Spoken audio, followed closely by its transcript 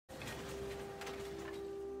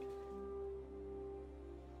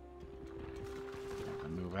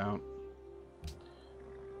about.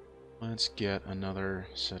 Let's get another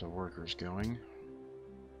set of workers going.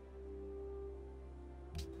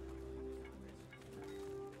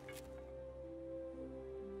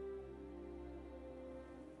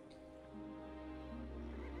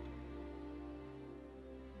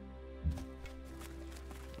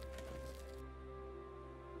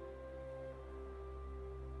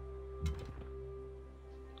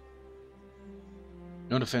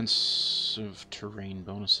 No defensive terrain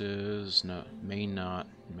bonuses, no, may not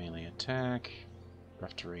melee attack,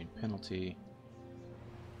 rough terrain penalty,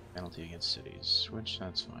 penalty against cities, which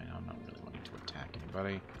that's fine. I'm not really wanting to attack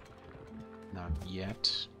anybody. Not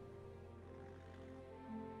yet.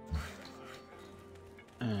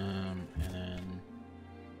 And then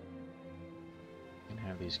we can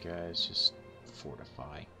have these guys just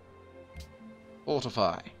fortify.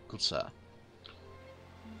 Fortify, good sir.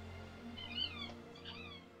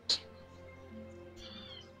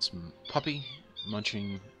 Some puppy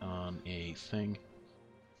munching on a thing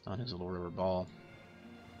on his little rubber ball.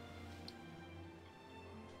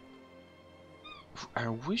 I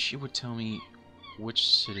wish it would tell me which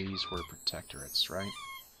cities were protectorates, right?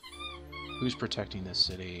 Who's protecting this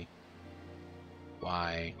city?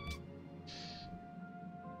 Why?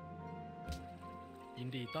 ยิน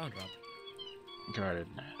ดีต้อนรับ Guarded.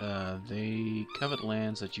 They covet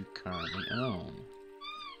lands that you currently own.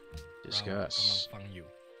 เรากำลัง Discuss. ฟังอยู่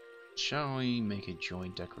Shall we make a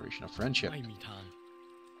joint declaration of friendship? ไม่มีทาง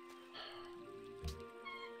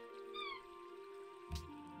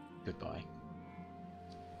Goodbye.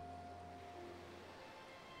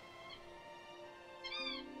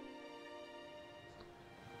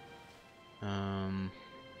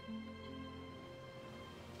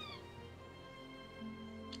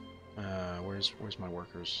 Where's my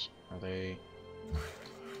workers? Are they...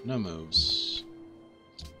 No moves.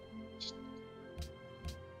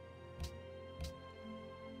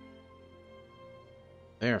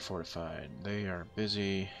 They are fortified. They are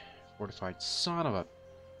busy. Fortified son of a...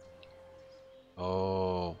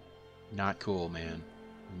 Oh. Not cool, man.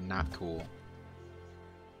 Not cool.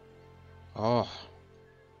 Oh.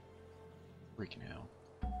 Freaking hell.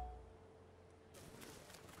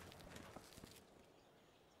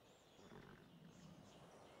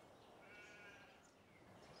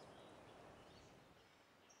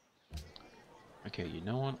 Okay, you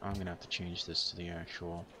know what? I'm gonna have to change this to the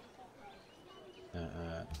actual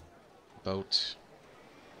boat.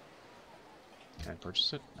 Can I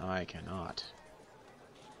purchase it? I cannot.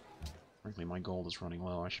 Frankly, my gold is running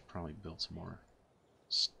low. I should probably build some more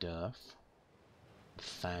stuff.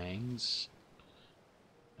 Fangs.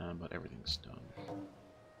 But everything's done.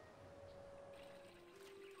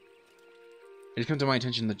 It has come to my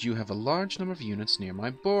attention that you have a large number of units near my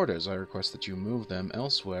borders. I request that you move them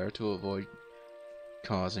elsewhere to avoid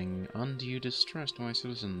causing undue distress to my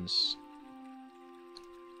citizens.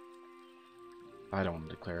 I don't want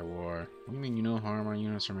to declare war. What do you mean you no harm? Our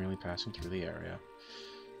units are merely passing through the area.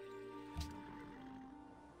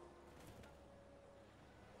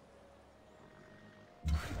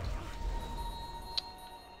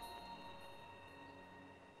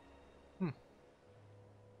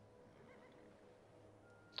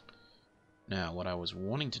 Now, what I was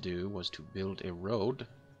wanting to do was to build a road.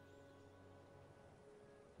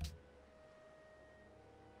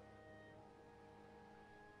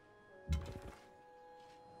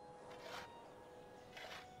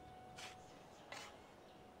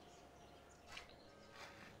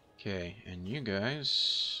 Okay, and you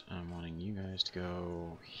guys, I'm wanting you guys to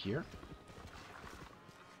go here.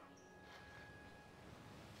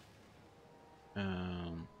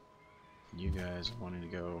 You guys wanting to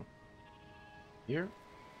go here.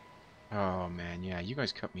 Oh man, yeah, you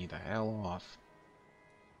guys cut me the hell off.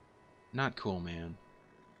 Not cool, man.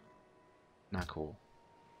 Not cool.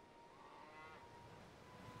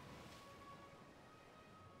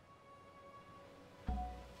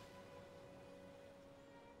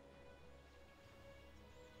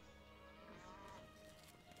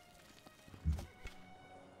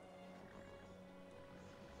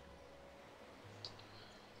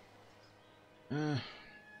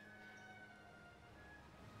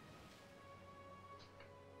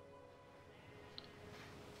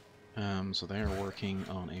 So they are working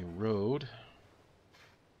on a road.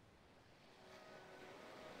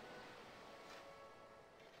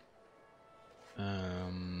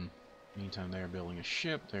 Meantime, they are building a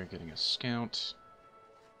ship. They're getting a scout.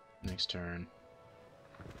 Next turn.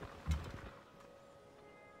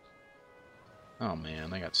 Oh man,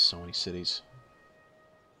 they got so many cities.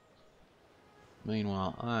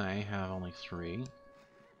 Meanwhile, I have only 3.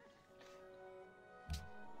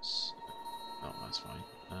 Oh, that's fine.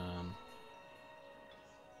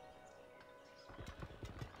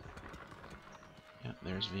 Yeah,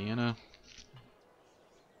 there's Vienna.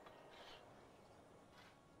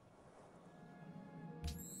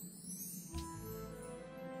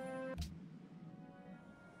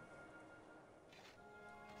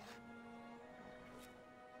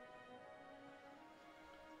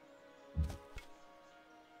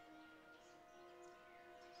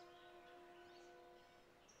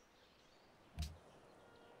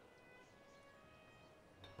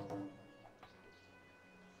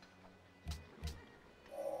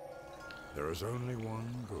 There is only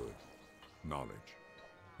one good, knowledge,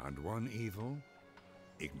 and one evil,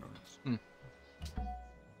 ignorance.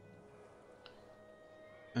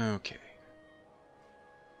 Okay.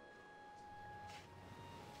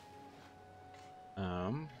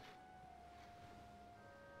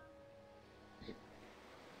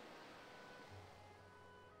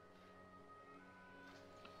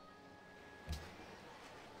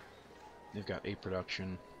 They've got 8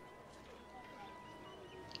 production.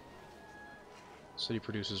 City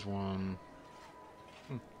produces 1.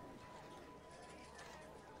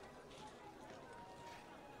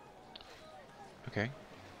 Okay.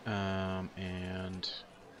 And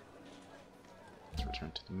let's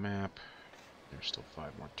return to the map. There's still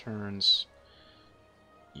 5 more turns.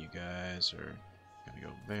 You guys are gonna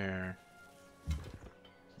go there.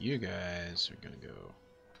 You guys are gonna go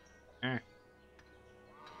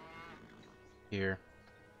here.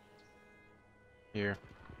 Here.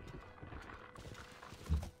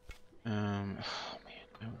 Oh man,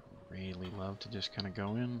 I would really love to just kind of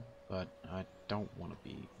go in, but I don't want to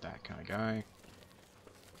be that kind of guy.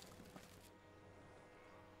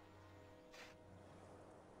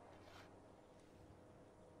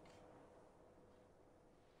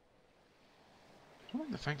 I don't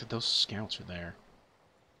like the fact that those scouts are there.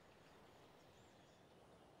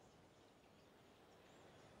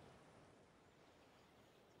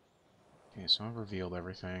 Okay, so I've revealed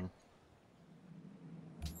everything.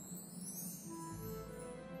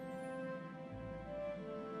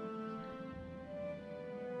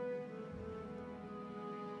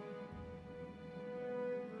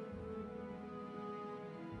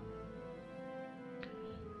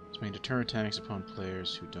 This may deter attacks upon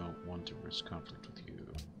players who don't want to risk conflict with you.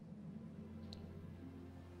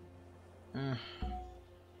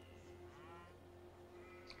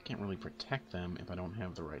 Can't really protect them if I don't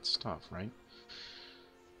have the right stuff, right?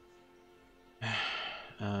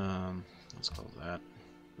 Let's close that.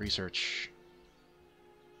 Research.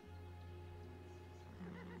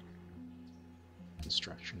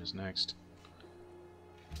 Construction is next.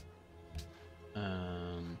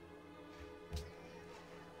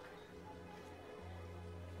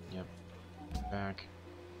 Yep. Back.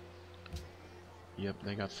 Yep,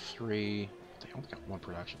 they got 3. They only got 1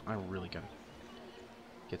 production. I really gotta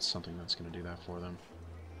get something that's gonna do that for them.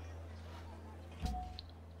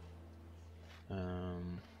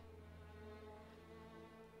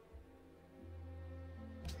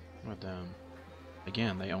 What about them?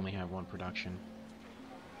 Again, they only have 1 production.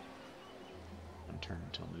 Turn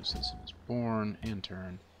until new citizen is born. End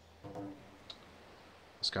turn.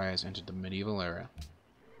 This guy has entered the medieval era.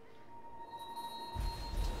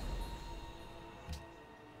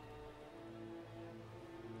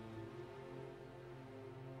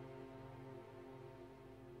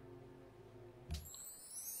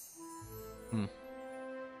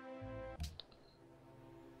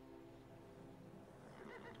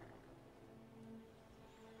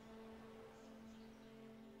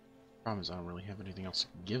 Problem is I don't really have anything else to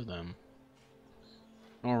give them.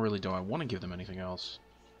 Nor really do I want to give them anything else.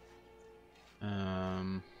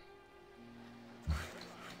 One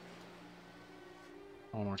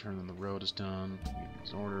more turn, then the road is done. Give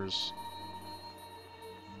these orders.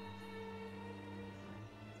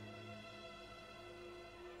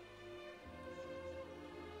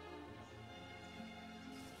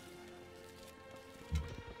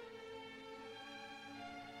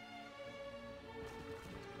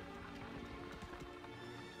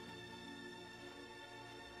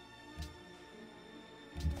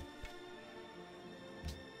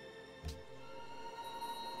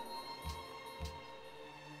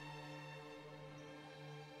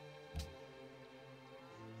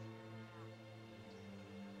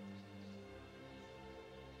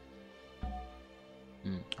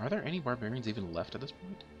 Are there any barbarians even left at this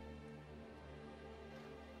point?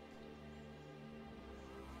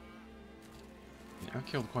 Yeah, I've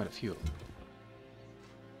killed quite a few of them.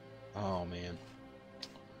 Oh man.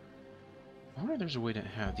 I wonder if there's a way to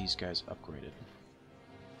have these guys upgraded.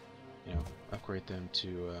 You know, upgrade them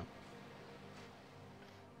to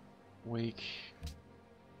Wake.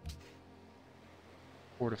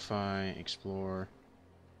 Fortify, explore.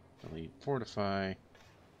 Delete, fortify.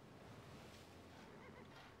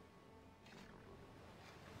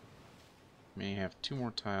 May have 2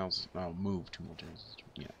 more tiles. I'll move 2 more tiles.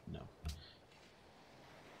 Yeah, no.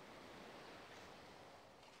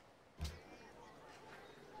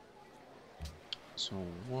 So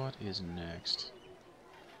what is next?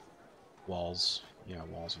 Walls. Yeah,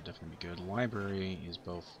 walls would definitely be good. Library is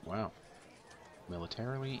both, wow,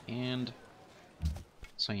 militarily and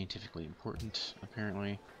scientifically important,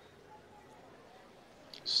 apparently.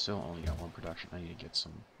 Still only got 1 production. I need to get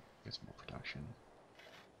some more production.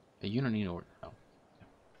 A unit need order. Oh.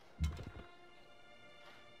 Yeah.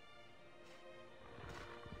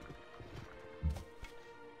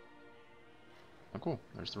 Oh, cool.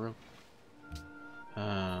 There's the road.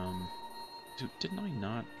 Dude, did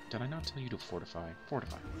I not tell you to fortify?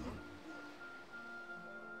 Fortify.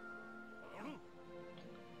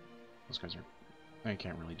 Those guys are... I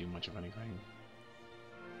can't really do much of anything.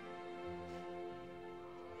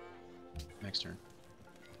 Next turn.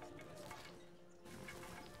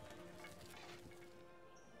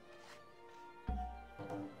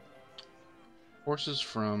 Horses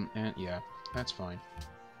from... and yeah, that's fine.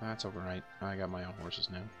 That's alright. I got my own horses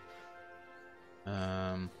now.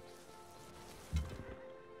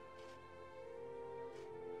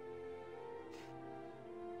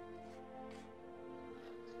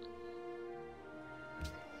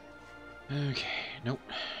 Okay, nope.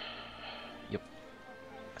 Yep.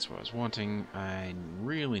 That's what I was wanting. I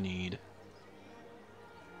really need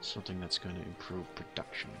something that's going to improve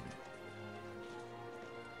production.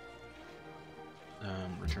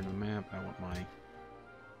 Return to the map. I want my...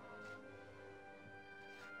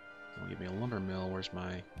 Don't give me a lumber mill. Where's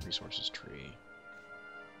my resources tree?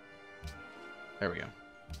 There we go.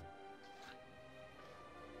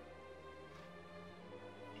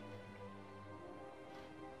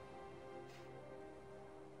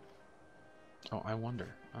 Oh, I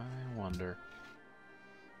wonder. I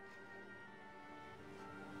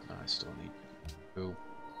still need... Ooh.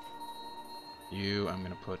 You, I'm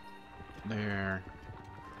gonna put there.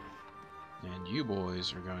 And you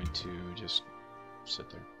boys are going to just sit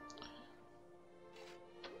there.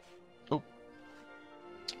 Oh.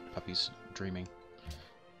 Puppy's dreaming.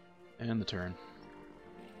 And the turn.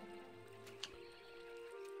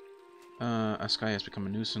 Askai has become a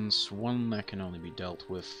nuisance, one that can only be dealt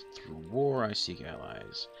with through war. I seek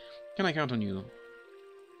allies. Can I count on you?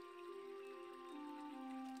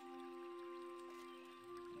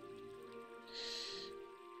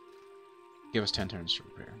 Give us 10 turns to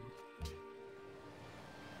repair.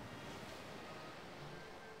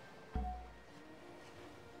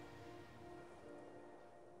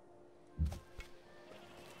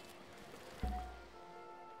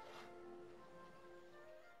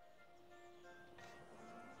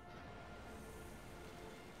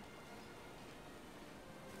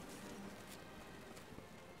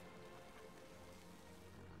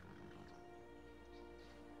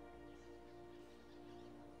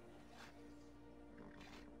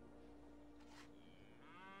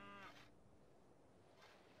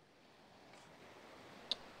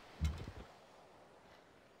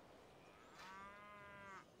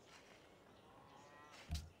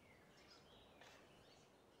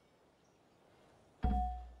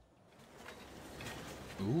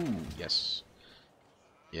 Ooh, yes.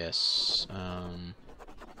 Yes.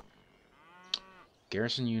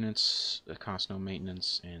 Garrison units cost no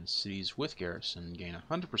maintenance, and cities with garrison gain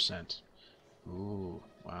 100%. Ooh,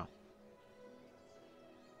 wow.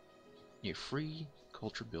 A free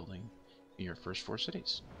culture building in your first 4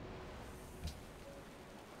 cities.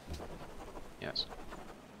 Yes.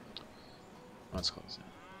 Let's close that.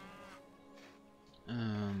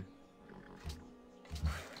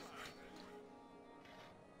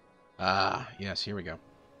 Ah, yes, here we go.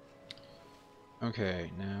 Okay,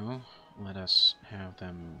 now let us have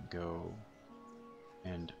them go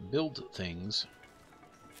and build things.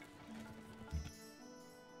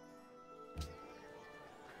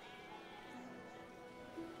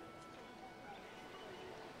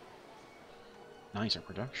 Nice, our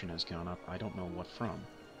production has gone up. I don't know what from.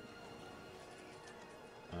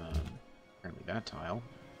 Apparently that tile.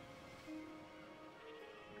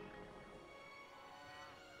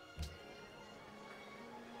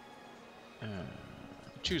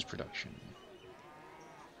 Choose production.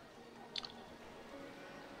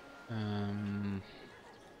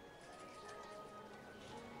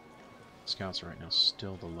 Scouts are right now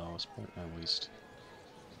still the lowest, but at least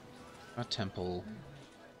a temple,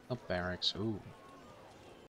 a barracks. Ooh,